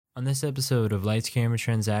On this episode of Lights Camera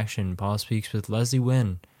Transaction, Paul speaks with Leslie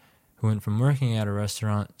Wynn, who went from working at a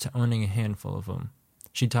restaurant to owning a handful of them.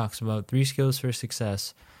 She talks about 3 skills for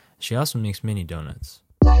success. She also makes mini donuts.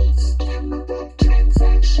 Lights, camera,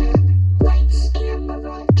 transaction. Lights,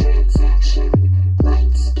 camera, transaction.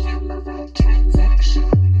 Lights, camera,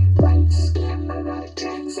 transaction. Lights, camera,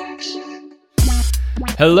 transaction.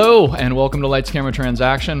 Hello, and welcome to Lights Camera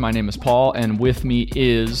Transaction. My name is Paul, and with me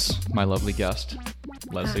is my lovely guest,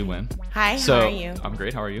 Leslie Wynn. Hi, So, how are you? I'm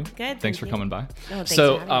great. How are you? Good, Thanks thank for you. coming by. thanks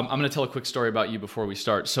So, for having me. I'm going to tell a quick story about you before we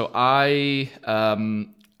start. So, I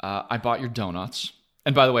bought your donuts.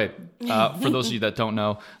 And by the way, for those of you that don't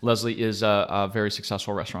know, Leslie is a very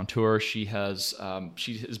successful restaurateur. She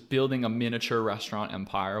is building a miniature restaurant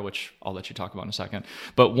empire, which I'll let you talk about in a second.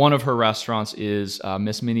 But one of her restaurants is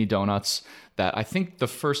Miss Mini Donuts. That I think the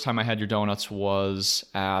first time I had your donuts was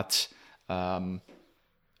at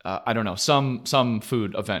I don't know, some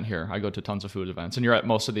food event here. I go to tons of food events, and you're at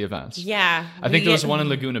most of the events. Yeah. I think there was one in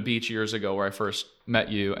Laguna Beach years ago where I first met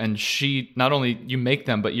you, and she, not only you make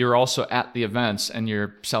them, but you're also at the events and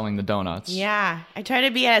you're selling the donuts. Yeah. I try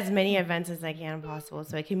to be at as many events as I can possible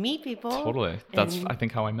so I can meet people. Totally. That's, I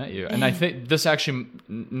think, how I met you. And I think this actually,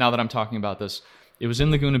 now that I'm talking about this, it was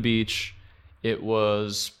in Laguna Beach. It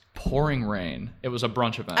was pouring rain. It was a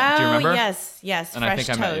brunch event. Oh, Do you remember? Yes. And Fresh I think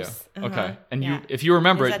I met you. toast. Okay. And Yeah. you, if you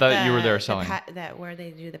remember Is it, that that you were there the selling. that where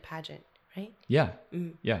they do the pageant, right? Yeah.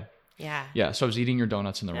 Yeah. Yeah. Yeah, so I was eating your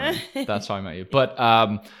donuts in the room. That's how I met you. But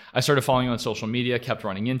I started following you on social media, kept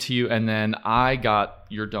running into you, and then I got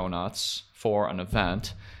your donuts for an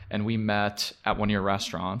event, and we met at one of your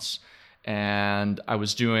restaurants. And I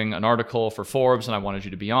was doing an article for Forbes, and I wanted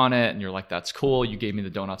you to be on it. And you're like, "That's cool." You gave me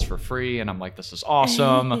the donuts for free, and I'm like, "This is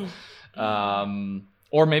awesome."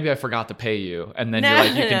 Or maybe I forgot to pay you, and then you're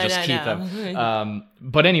like, "You can just keep them."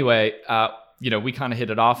 But anyway, we kind of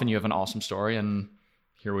hit it off, and you have an awesome story, and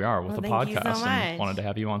here we are with the thank you so podcast, and much. wanted to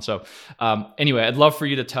have you on. So anyway, I'd love for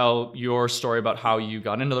you to tell your story about how you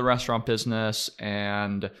got into the restaurant business,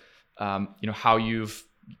 and how you've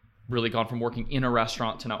really gone from working in a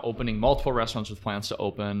restaurant to now opening multiple restaurants with plans to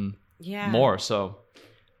open more. So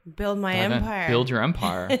Build my empire. build your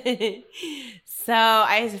empire. So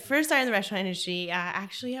I first started in the restaurant industry,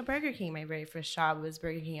 actually at Burger King. My very first job was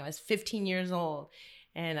Burger King. I was 15 years old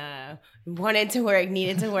and wanted to work,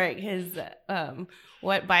 needed to work because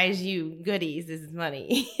what buys you goodies is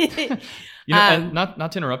money. And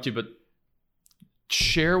not to interrupt you, but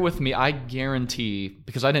share with me, I guarantee,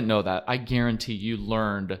 because I didn't know that, I guarantee you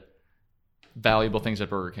learned valuable things at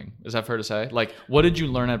Burger King. Is that fair to say? Like, what did you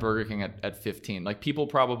learn at Burger King at 15? Like, people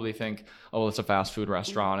probably think, oh, well, it's a fast food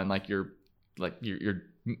restaurant, and you're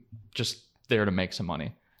just there to make some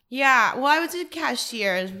money. Yeah, well, I was a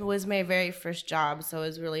cashier. It was my very first job, so I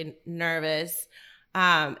was really nervous.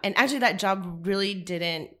 And actually, that job really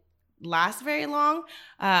didn't last very long.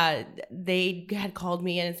 They had called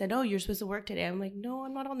me in and said, "Oh, you're supposed to work today." I'm like, "No,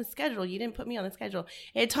 I'm not on the schedule. You didn't put me on the schedule."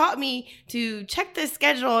 It taught me to check the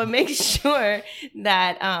schedule and make sure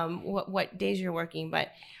that what days you're working. But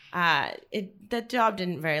the job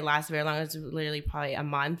didn't last very long. It was literally probably a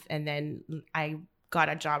month, and then I got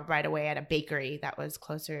a job right away at a bakery that was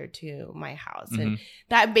closer to my house. And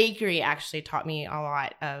that bakery actually taught me a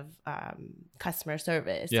lot of customer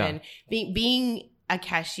service. Yeah. And being a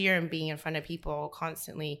cashier and being in front of people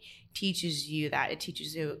constantly teaches you that. It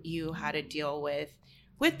teaches you how to deal with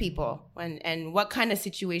people and what kind of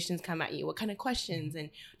situations come at you, what kind of questions, and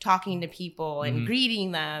talking to people and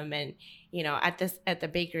greeting them. And at the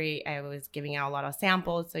bakery, I was giving out a lot of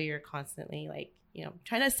samples, so you're constantly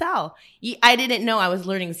trying to sell. I didn't know I was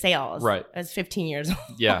learning sales. Right. I was 15 years old.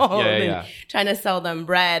 Yeah. Trying to sell them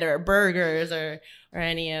bread or burgers or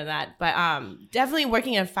any of that. But definitely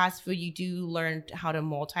working in fast food, you do learn how to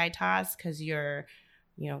multitask because you're,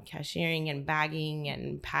 cashiering and bagging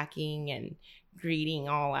and packing and greeting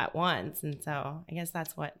all at once. And so I guess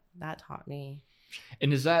that's what that taught me.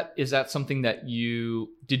 And is that something that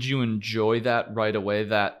did you enjoy that right away?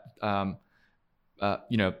 That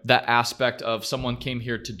that aspect of someone came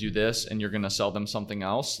here to do this and you're going to sell them something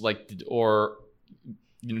else,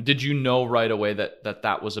 did you know right away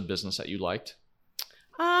that was a business that you liked?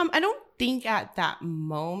 I don't think at that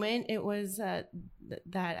moment it was that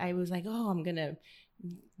I was like, oh, I'm going to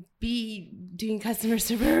be doing customer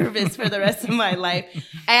service for the rest of my life.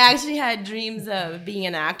 I actually had dreams of being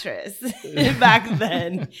an actress back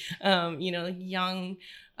then, young,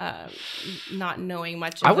 not knowing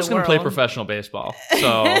much of the world. I was going to play professional baseball.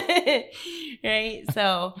 So right.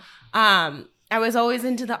 So I was always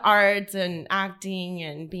into the arts and acting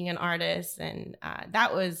and being an artist. And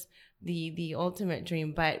that was the ultimate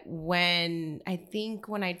dream. But when I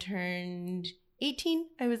turned 18,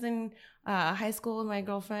 I was in high school with my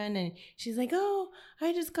girlfriend, and she's like, "Oh,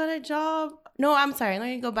 I just got a job." No, I'm sorry. Let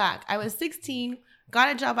me go back. I was 16,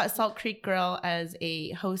 got a job at Salt Creek Grill as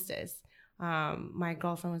a hostess. My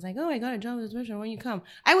girlfriend was like, "Oh, I got a job at this restaurant. When you come?"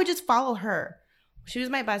 I would just follow her. She was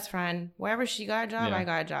my best friend. Wherever she got a job, Yeah. I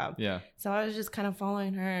got a job. Yeah. So I was just kind of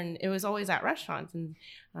following her, and it was always at restaurants. And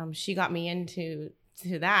she got me into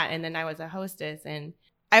that. And then I was a hostess, and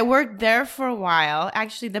I worked there for a while.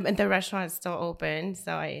 Actually, the restaurant is still open,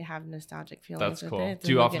 so I have nostalgic feelings. That's with cool. it.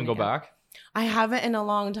 Do you I'm often go gonna back? I haven't in a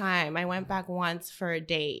long time. I went back once for a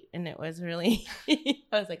date, and it was really.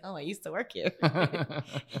 I was like, "Oh, I used to work here."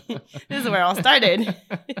 This is where it all started.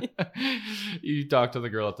 You talk to the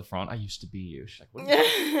girl at the front. I used to be you. She's like, what?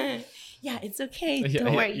 Yeah, it's okay. Yeah,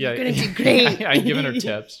 Don't yeah, worry, yeah. you're gonna do great. I'm giving her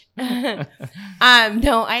tips. No,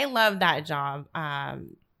 I love that job.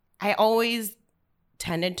 I always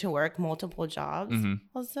tended to work multiple jobs. Mhm.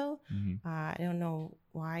 Also, Mhm. I don't know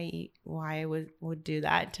why I would do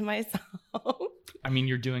that to myself. I mean,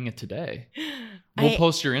 you're doing it today. We'll I-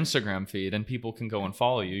 post your Instagram feed and people can go and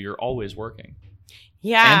follow you. You're always working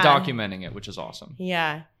Yeah, and documenting it, which is awesome.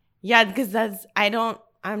 Yeah, because I don't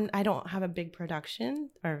have a big production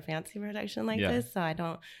or fancy production like Yeah. this,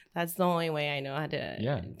 so that's the only way I know how to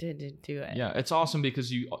Yeah. to do it. Yeah, it's awesome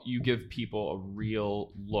because you give people a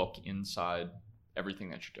real look inside everything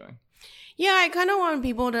that you're doing. Yeah, I kind of want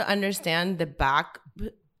people to understand the back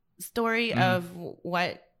story of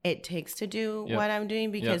what it takes to do Yep. what I'm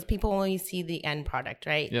doing, because Yep. people only see the end product,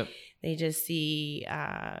 right? Yep. They just see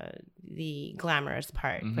the glamorous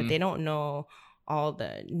part, Mhm. but they don't know all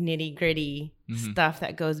the nitty gritty Mhm. stuff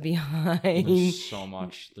that goes behind. There's so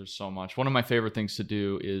much. There's so much. One of my favorite things to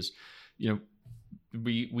do is,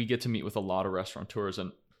 we get to meet with a lot of restaurateurs,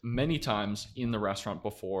 and many times in the restaurant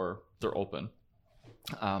before they're open,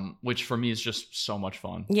 which for me is just so much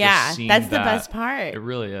fun. Yeah, Just seeing that's the that. best part. It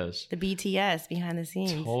really is. The BTS behind the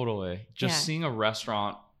scenes. Totally. Just Yeah. seeing a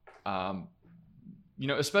restaurant,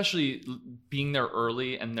 especially being there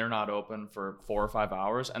early and they're not open for 4 or 5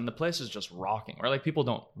 hours and the place is just rocking, right? Like people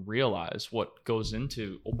don't realize what goes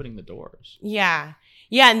into opening the doors. Yeah.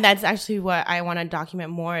 Yeah. And that's actually what I want to document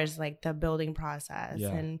more, is like the building process Yeah.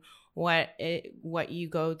 and what you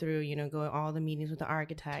go through, go all the meetings with the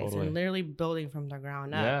architects Totally. and literally building from the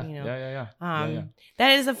ground Yeah, up, yeah.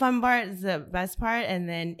 That is the fun part, is the best part. And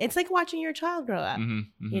then it's like watching your child grow up. Mhm,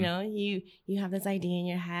 mhm. You have this idea in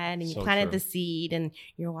your head and you So planted true. the seed and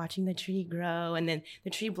you're watching the tree grow, and then the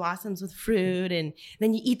tree blossoms with fruit, and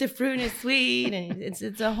then you eat the fruit and it's sweet, and it's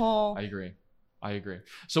a whole. I agree.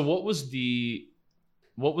 So what was the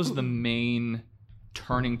main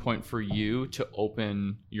turning point for you to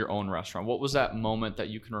open your own restaurant? What was that moment that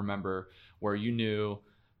you can remember where you knew,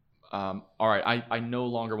 all right, I no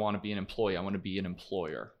longer want to be an employee. I want to be an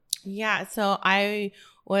employer. Yeah, so I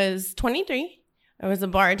was 23. I was a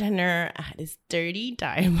bartender at this dirty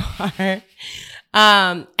dive bar.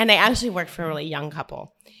 And I actually worked for a really young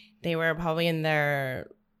couple. They were probably in their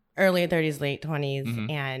early 30s, late 20s. Mhm.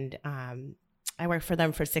 And I worked for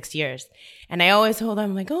them for 6 years. And I always told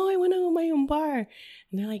them, like, "Oh, I want to own my own bar." And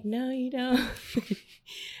they're like, "No, you don't."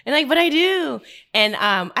 And like, "But I do." And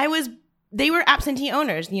they were absentee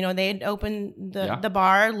owners. They'd open the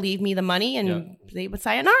bar, leave me the money, and they would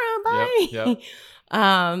sayonara, bye. Yep.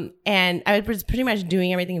 And I was pretty much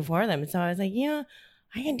doing everything for them. So I was like,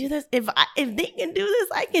 I can do this. If they can do this,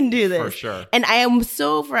 I can do this. For sure. And I am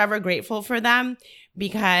so forever grateful for them,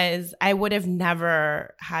 because I would have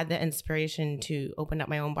never had the inspiration to open up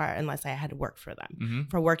my own bar unless I had worked for them. Mhm.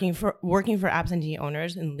 For working for absentee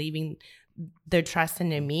owners and leaving their trust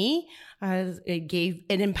into me,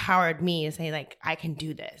 it empowered me to say, like, I can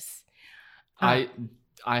do this. I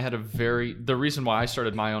had the reason why I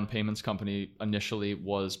started my own payments company initially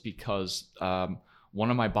was because one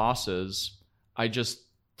of my bosses, I just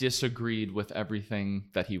disagreed with everything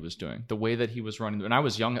that he was doing, the way that he was running. And I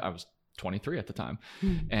was young. I was 23 at the time.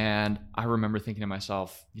 And I remember thinking to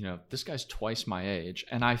myself, this guy's twice my age,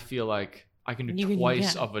 and I feel like I can do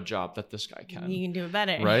twice of a job that this guy can. You can do it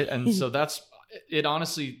better. Right. And so it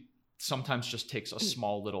honestly sometimes just takes a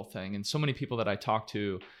small little thing. And so many people that I talk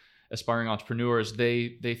to, aspiring entrepreneurs,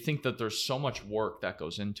 they think that there's so much work that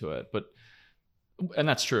goes into it, and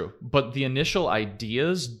that's true, but the initial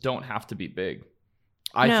ideas don't have to be big.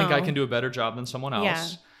 I think I can do a better job than someone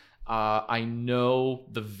else. Yeah. I know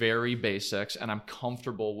the very basics, and I'm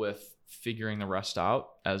comfortable with figuring the rest out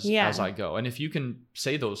as I go. And if you can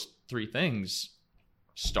say those 3 things,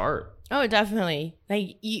 start. Oh, definitely.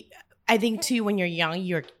 Like, I think too, when you're young,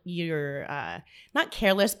 you're not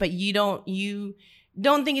careless, but you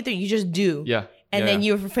don't think it through. You just do. Yeah. And Yeah, then yeah.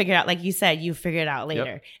 you figure out, like you said, you figure it out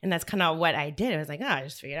later. And that's kind of what I did. I was like, oh, I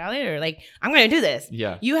just figured it out later. Like, I'm going to do this.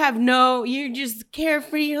 Yeah. You're just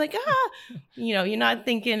carefree. You're like, you're not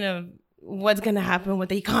thinking of what's going to happen with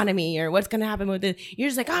the economy or what's going to happen with it. You're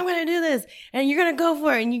just like, I'm going to do this. And you're going to go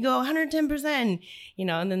for it. And you go 110%,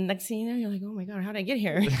 and then next thing you know, you're like, oh my God, how did I get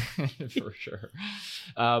here? For sure.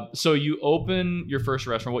 So you open your first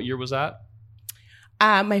restaurant. What year was that?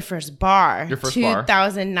 My first bar. Your first bar?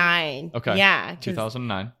 2009. Okay. Yeah. 'cause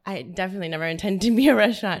 2009. I definitely never intended to be a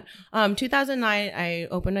restaurant. 2009, I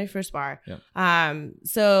opened my first bar. Yeah.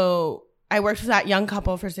 So I worked with that young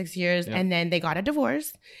couple for 6 years, Yeah. and then they got a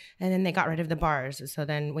divorce, and then they got rid of the bars. So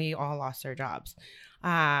then we all lost our jobs.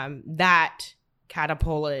 That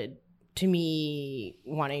catapulted to me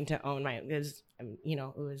wanting to own my, because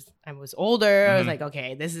I was older. I was like,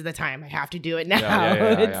 okay, this is the time. I have to do it now.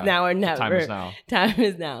 It's now or never. Time is now. Time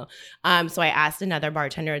is now. So I asked another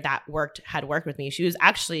bartender that had worked with me. She was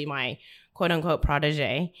actually my quote unquote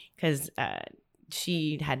protege, because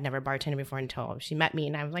she had never bartended before until she met me,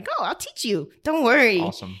 and I was like, oh, I'll teach you. Don't worry.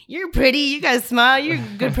 Awesome. You're pretty. You got a smile. You're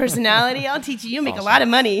a good personality. I'll teach you. You make a lot of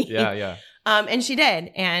money. Yeah, yeah. And she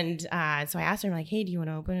did. And so I asked her, I'm like, hey, do you want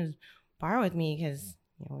to open a bar with me? Because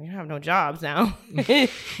we have no jobs now.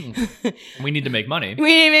 We need to make money.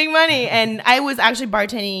 We need to make money. And I was actually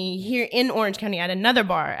bartending here in Orange County at another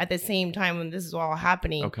bar at the same time when this is all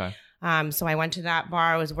happening. Okay. So I went to that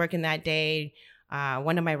bar. I was working that day.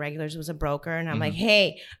 One of my regulars was a broker, and I'm like,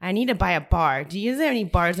 hey, I need to buy a bar. Do you have any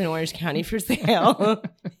bars in Orange County for sale?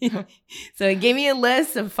 So he gave me a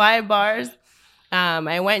list of 5 bars.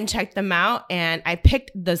 I went and checked them out, and I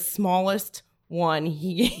picked the smallest one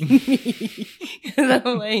he gave me.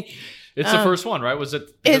 I'm like, It's the first one, right? Was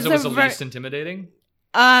it because it was the least intimidating?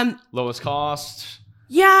 Lowest cost?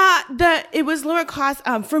 Yeah, it was lower cost.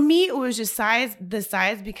 For me, it was just the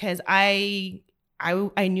size, because I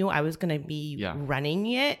knew I was going to be running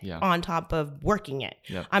it on top of working it.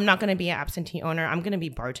 Yep. I'm not going to be an absentee owner. I'm going to be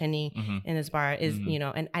bartending in this bar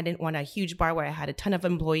and I didn't want a huge bar where I had a ton of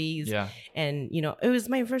employees. Yeah. And, it was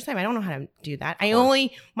my first time. I don't know how to do that.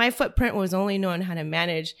 My footprint was only knowing how to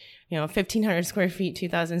manage, 1,500 square feet,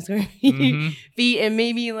 2,000 square feet, and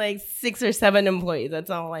maybe like 6 or 7 employees. That's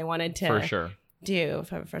all I wanted to For sure. do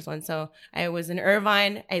for the first one. So I was in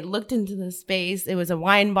Irvine. I looked into the space. It was a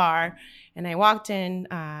wine bar. And I walked in,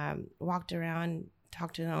 walked around,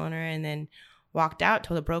 talked to the owner, and then walked out,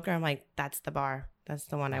 told the broker, I'm like, that's the bar. That's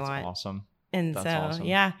the one I want. Awesome. And that's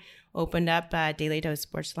awesome. Opened up Daily Dose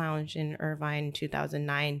Sports Lounge in Irvine in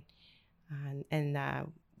 2009 and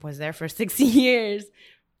was there for 6 years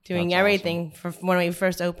doing That's everything. For when we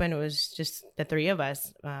first opened, it was just the 3 of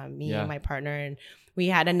us, me and my partner. And we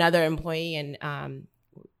had another employee, and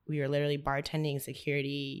we were literally bartending,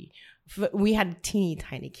 security. We had a teeny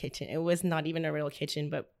tiny kitchen. It was not even a real kitchen,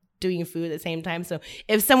 but doing food at the same time. So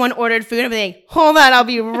if someone ordered food, I'd be like, hold on, I'll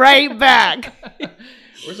be right back.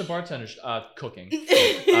 Where's the bartender? Cooking.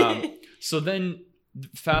 So then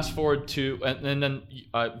fast forward to, and then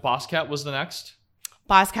Boss Cat was the next?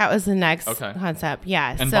 Boss Cat was the next concept.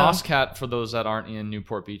 Yeah. And Boss Cat, for those that aren't in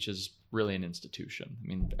Newport Beach, is really an institution. I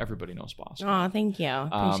mean, everybody knows Boss Cat. Oh, thank you.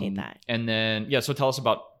 Appreciate that. And then, so tell us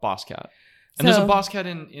about Boss Cat. And there's a Boss Cat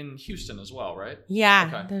in Houston as well, right?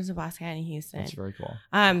 Yeah, there's a Boss Cat in Houston. That's very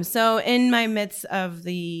cool. So in my midst of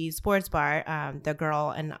the sports bar,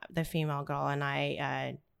 the female girl and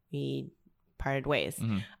I, we parted ways.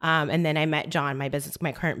 And then I met John, my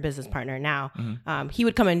current business partner now. He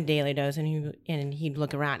would come in Daily Dose and he'd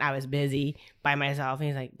look around. I was busy by myself. And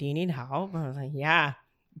he's like, do you need help? And I was like, yeah.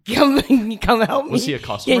 Come help me. Was he a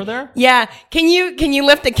customer there? Yeah. Can you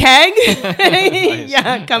lift a keg? Nice.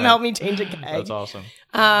 Yeah. Come help me change a keg. That's awesome.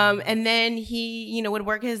 And then he, would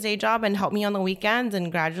work his day job and help me on the weekends.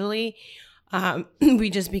 And gradually, we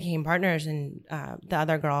just became partners. And the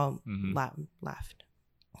other girl left.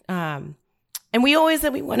 And we always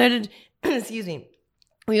said we wanted to, excuse me.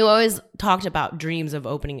 We always talked about dreams of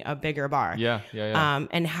opening a bigger bar. Yeah.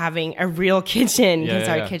 And having a real kitchen, because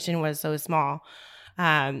our kitchen was so small.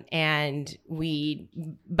 And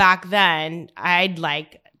back then, I'd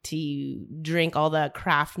like to drink all the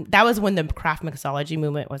craft. That was when the craft mixology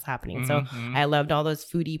movement was happening. So I loved all those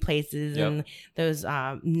foodie places and those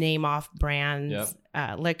name off brands,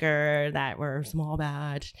 liquor that were small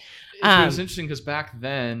batch. It was interesting because back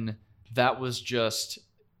then that was just,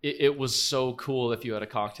 it was so cool if you had a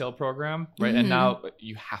cocktail program, right? And now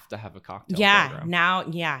you have to have a cocktail program. Now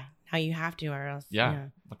you have to, or else. Yeah.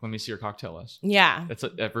 Like, let me see your cocktail list. Yeah.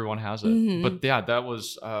 Everyone has it. But that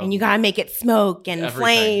was. And you got to make it smoke and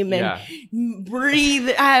flame and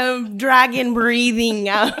breathe, dragon breathing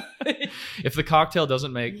out. If the cocktail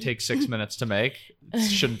doesn't take 6 minutes to make, it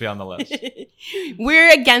shouldn't be on the list.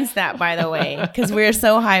 We're against that, by the way, because we're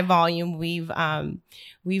so high volume. We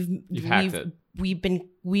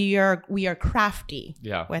are crafty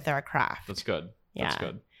Yeah, with our craft. that's good. Yeah. That's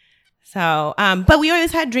good. So, but we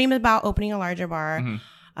always had dreams about opening a larger bar.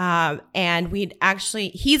 Mhm. And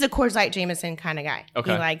he's a Coors Light Jameson kind of guy.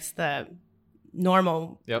 Okay. He likes the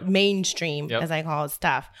normal Yep. mainstream, Yep. as I call it,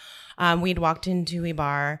 stuff. We'd walked into a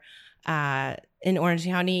bar in Orange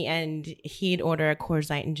County, and he'd order a Coors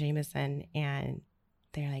Light and Jameson, and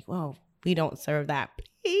they're like, "Whoa, we don't serve that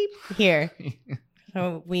beep here."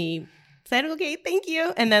 So we said, "Okay, thank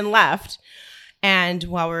you," and then left. And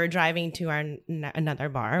while we were driving to our another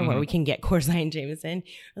bar where Mhm. we can get Coors Light and Jameson,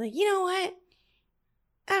 we're like, you know what?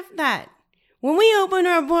 F that. When we open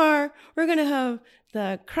our bar, we're gonna have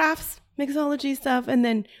the crafts mixology stuff, and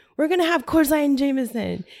then we're gonna have Coors Light and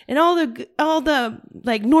Jameson and all the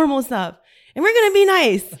like normal stuff, and we're gonna be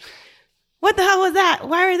nice. What the hell was that?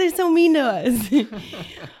 Why are they so mean to us?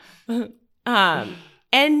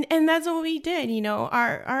 And that's what we did. You know,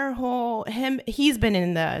 our whole he's been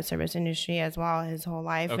in the service industry as well his whole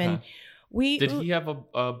life, Okay. and we Did he have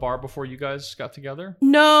a bar before you guys got together?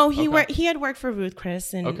 No, he Okay. he had worked for Ruth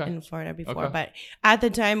Chris Okay. in Florida before, Okay. but at the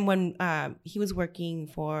time when he was working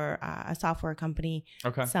for a software company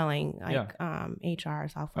Okay. selling like HR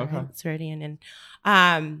software, Okay. Ceridian,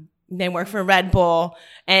 and then worked for Red Bull.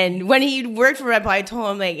 And when he worked for Red Bull, I told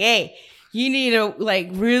him like, "Hey, you need to like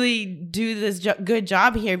really do this good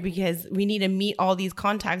job here because we need to meet all these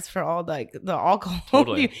contacts for all the alcohol."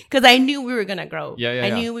 Totally. Because I knew we were gonna grow. Yeah.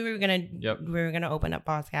 I knew we were gonna Yep. open up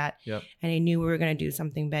Boss Cat. Yep. And I knew we were gonna do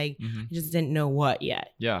something big. Mhm. I just didn't know what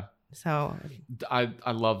yet. Yeah. So I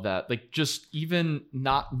love that. Like just even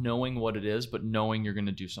not knowing what it is, but knowing you're going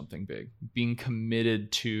to do something big, being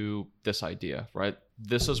committed to this idea, right?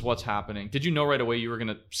 This is what's happening. Did you know right away you were going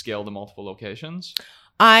to scale to multiple locations?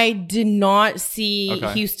 I did not see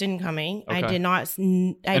Okay. Houston coming. I Okay. did not.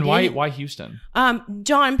 And why Houston?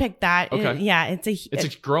 John picked that. Okay. Yeah, It's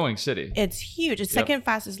a growing city. it's huge. It's Yep. second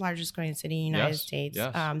fastest, largest growing city in the United Yes, States.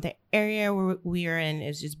 yes. The area where we are in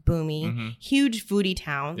is just booming. Mhm. Huge foodie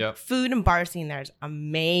town. Yep. Food and bar scene there is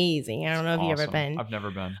amazing. I don't know if you've ever Awesome. been. I've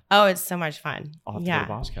never been. Oh, it's so much fun. I'll have to Yeah. go to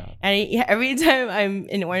Boss Cat. And every time I'm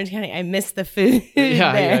in Orange County, I miss the food.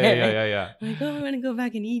 Yeah. there. I'm like, oh, I'm gonna go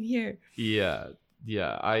back and eat here. Yeah.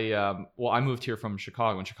 I moved here from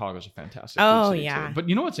Chicago, and Chicago's a fantastic Oh, food city yeah. too. But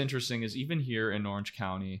you know what's interesting is even here in Orange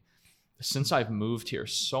County, since I've moved here,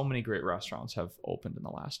 so many great restaurants have opened in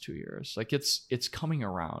the last 2 years. Like it's coming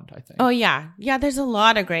around, I think. Oh yeah, there's a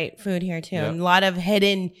lot of great food here too, Yep. and a lot of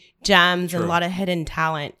hidden gems and a True. lot of hidden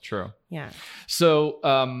talent. True. Yeah. So,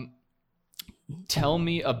 tell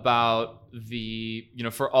me about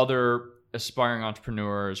for other aspiring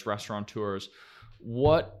entrepreneurs, restaurateurs,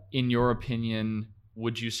 what, in your opinion,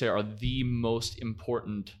 would you say are the most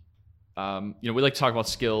important? We like to talk about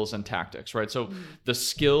skills and tactics, right? So the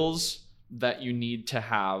skills that you need to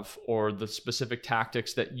have, or the specific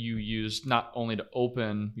tactics that you use, not only to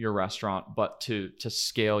open your restaurant, but to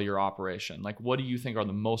scale your operation. Like, what do you think are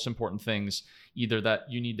the most important things, either that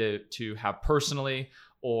you need to have personally,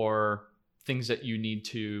 or things that you need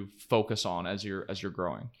to focus on as you're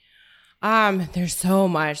growing? There's so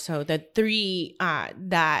much. So the three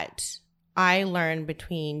that I learned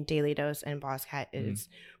between Daily Dose and Boss Cat is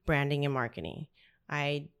branding and marketing.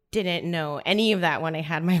 I didn't know any of that when I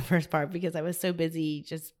had my first bar because I was so busy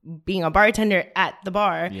just being a bartender at the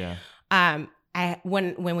bar. Yeah.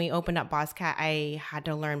 When we opened up Boss Cat, I had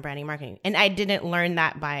to learn branding marketing, and I didn't learn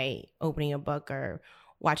that by opening a book or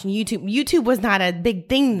watching YouTube. YouTube was not a big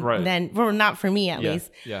thing Right. then, or not for me at Yeah.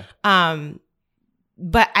 least. Yeah.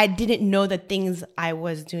 But I didn't know the things I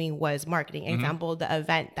was doing was marketing. Mhm. Example, the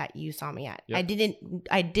event that you saw me at. Yep.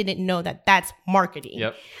 I didn't know that that's marketing.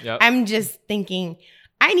 Yep. I'm just thinking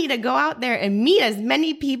I need to go out there and meet as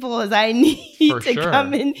many people as I need For to sure.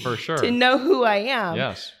 come in For sure. to know who I am.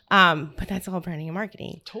 Yes. But that's all branding and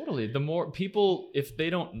marketing. Totally. The more people, if they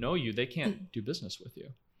don't know you, they can't do business with you.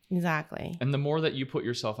 Exactly. And the more that you put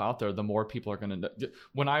yourself out there, the more people are going to.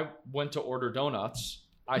 When I went to order donuts,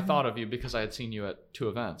 I thought of you because I had seen you at 2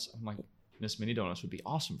 events. I'm like, Miss Mini Donuts would be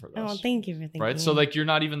awesome for this. Oh, thank you for thinking. Right. So like, you're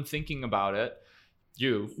not even thinking about it.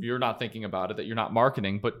 You're not thinking about it, that you're not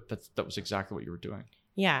marketing, but that was exactly what you were doing.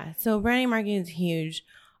 Yeah. So branding marketing is huge.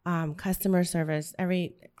 Customer service,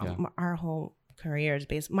 our whole career is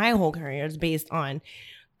based, my whole career is based on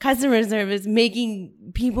customer service, making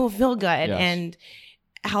people feel good Yes. and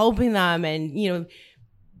helping them, and,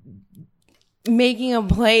 making a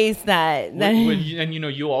place that And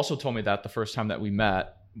you also told me that the first time that we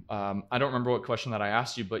met, I don't remember what question that I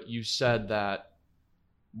asked you, but you said that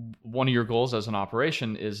one of your goals as an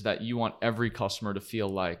operation is that you want every customer to feel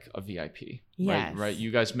like a VIP. Yes. Right. You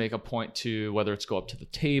guys make a point to, whether it's go up to the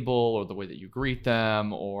table or the way that you greet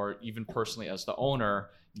them, or even personally as the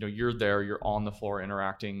owner, you're there, you're on the floor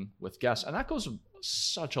interacting with guests. And that goes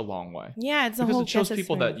such a long way. Yeah, it's a because whole it shows guest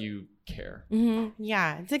people experience. that you care.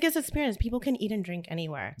 Yeah, it's a guest experience. People can eat and drink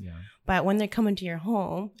anywhere. Yeah. But when they're coming to your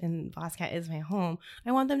home, and Boss Cat is my home,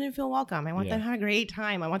 I want them to feel welcome. I want them to have a great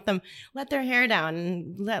time. I want them let their hair down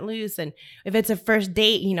and let loose. And if it's a first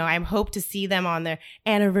date, I hope to see them on their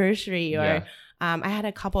anniversary. Or I had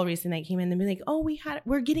a couple recently that came in and be like, "Oh,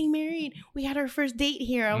 we're getting married. We had our first date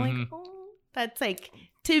here." I'm like, "Oh, that's like."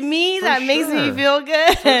 To me, that makes me feel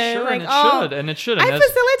good. For sure, like, and it should. I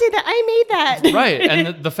facilitated that. I made that. Right,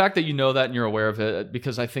 and the fact that you know that and you're aware of it,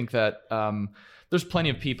 because I think that there's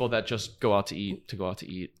plenty of people that just go out to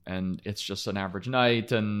eat, and it's just an average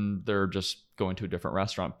night, and they're just going to a different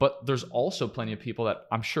restaurant. But there's also plenty of people that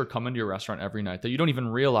I'm sure come into your restaurant every night that you don't even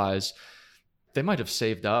realize they might have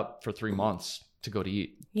saved up for 3 months to go to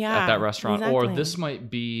eat at that restaurant, or this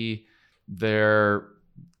might be their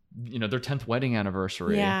 10th wedding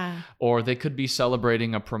anniversary, or they could be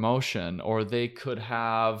celebrating a promotion, or they could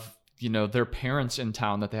have, their parents in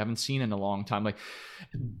town that they haven't seen in a long time. Like,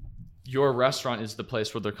 your restaurant is the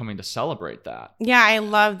place where they're coming to celebrate that. Yeah, I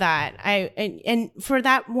love that. And for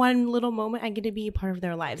that one little moment, I get to be a part of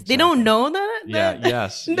their lives. Exactly. They don't know that.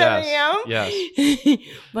 Yes. I am. Yes.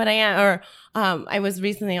 But I am. Or I was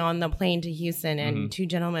recently on the plane to Houston, and two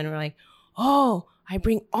gentlemen were like, "Oh, I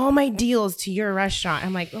bring all my deals to your restaurant."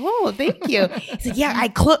 I'm like, "Oh, thank you." He said, "Yeah,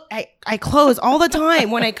 I close all the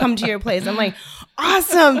time when I come to your place." I'm like,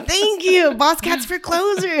 "Awesome, thank you, Boss Cats for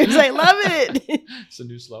closers." I love it. It's a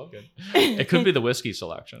new slogan. It could be the whiskey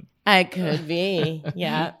selection. It could be,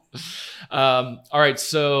 yeah. All right,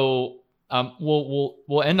 so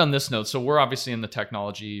we'll end on this note. So we're obviously in the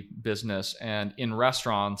technology business, and in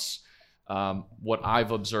restaurants, what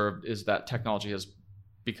I've observed is that technology has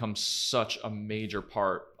become such a major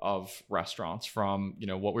part of restaurants. From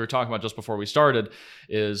what we were talking about just before we started,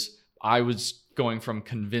 is I was going from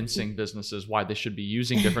convincing businesses why they should be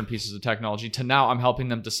using different pieces of technology to now I'm helping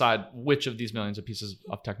them decide which of these millions of pieces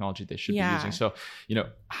of technology they should be using. So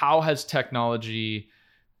how has technology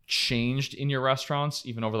changed in your restaurants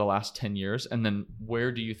even over the last 10 years, and then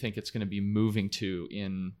where do you think it's going to be moving to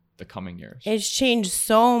in the coming years? It's changed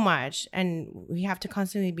so much, and we have to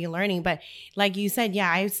constantly be learning. But like you said,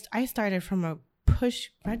 I started from a push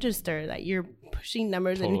register that you're pushing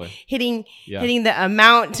numbers and hitting the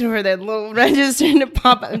amount for the little register to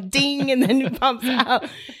pop up, ding, and then it pops out.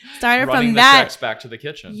 Started running from the that checks back to the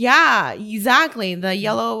kitchen. Yeah, exactly. The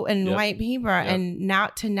yellow and white paper, and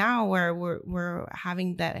now where we're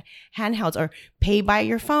having the handhelds, or pay by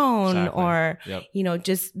your phone, or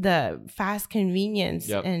just the fast convenience,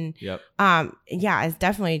 and it's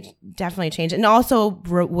definitely changed. And also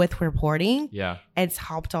with reporting, it's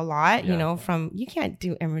helped a lot. From you can't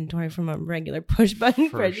do inventory from a regular push button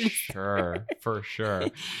for sure.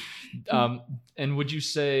 And would you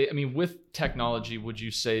say, with technology, would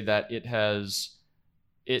you say that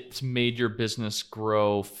it's made your business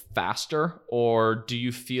grow faster, or do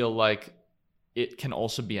you feel like it can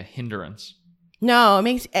also be a hindrance? No, it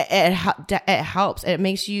makes it helps. It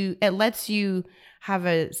lets you have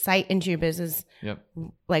a sight into your business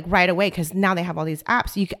like right away, because now they have all these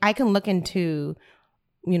apps. I can look into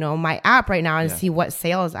my app right now and see what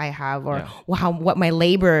sales I have, or what my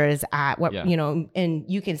labor is at, and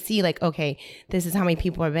you can see like, okay, this is how many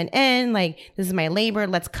people have been in, like this is my labor,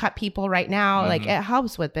 let's cut people right now. Like it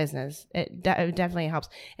helps with business. It definitely helps.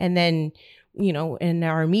 And then, in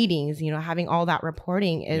our meetings, having all that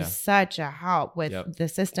reporting is such a help with the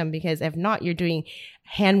system, because if not, you're doing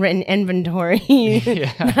handwritten inventory.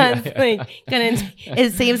 It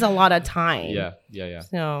saves a lot of time. Yeah.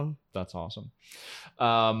 So that's awesome.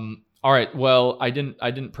 All right. Well, I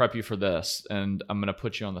didn't prep you for this, and I'm going to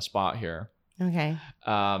put you on the spot here. Okay.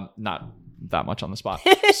 Not that much on the spot.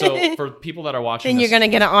 So for people that are watching, then you're going to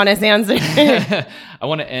get an honest answer. I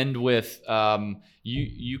want to end with,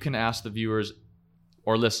 you can ask the viewers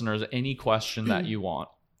or listeners any question that you want,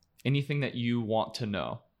 anything that you want to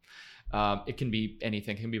know. It can be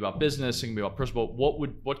anything. It can be about business. It can be about personal.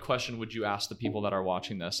 What question would you ask the people that are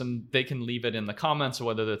watching this? And they can leave it in the comments, or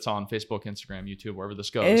whether it's on Facebook, Instagram, YouTube, wherever this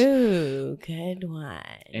goes. Ooh, good one.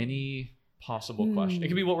 Any possible question. It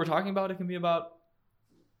can be what we're talking about. It can be about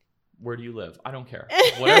where do you live? I don't care.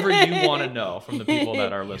 Whatever you want to know from the people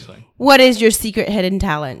that are listening. What is your secret hidden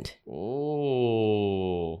talent?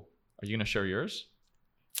 Oh, are you going to share yours?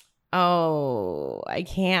 Oh, I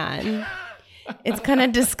can. It's kind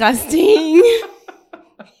of disgusting.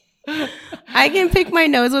 I can pick my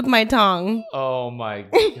nose with my tongue. Oh my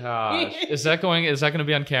gosh. Is that going to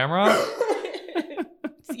be on camera?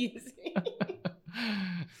 Excuse me.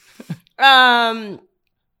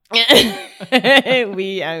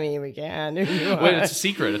 we can. If you Wait, want. it's a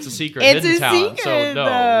secret. It's a secret. It's hidden a talent. secret, So no, we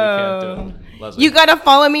though. can't do it. Leslie. You gotta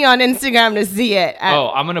follow me on Instagram to see it.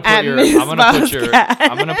 I'm gonna at Miss put your Bobcat.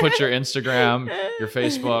 Instagram, your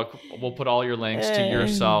Facebook. We'll put all your links to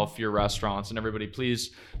yourself, your restaurants, and everybody.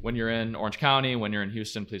 Please, when you're in Orange County, when you're in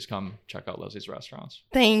Houston, please come check out Leslie's restaurants.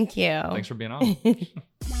 Thank you. Thanks for being on.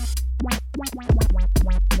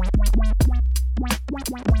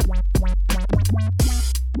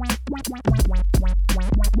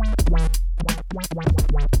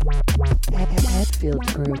 Hatfield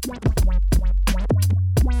Group.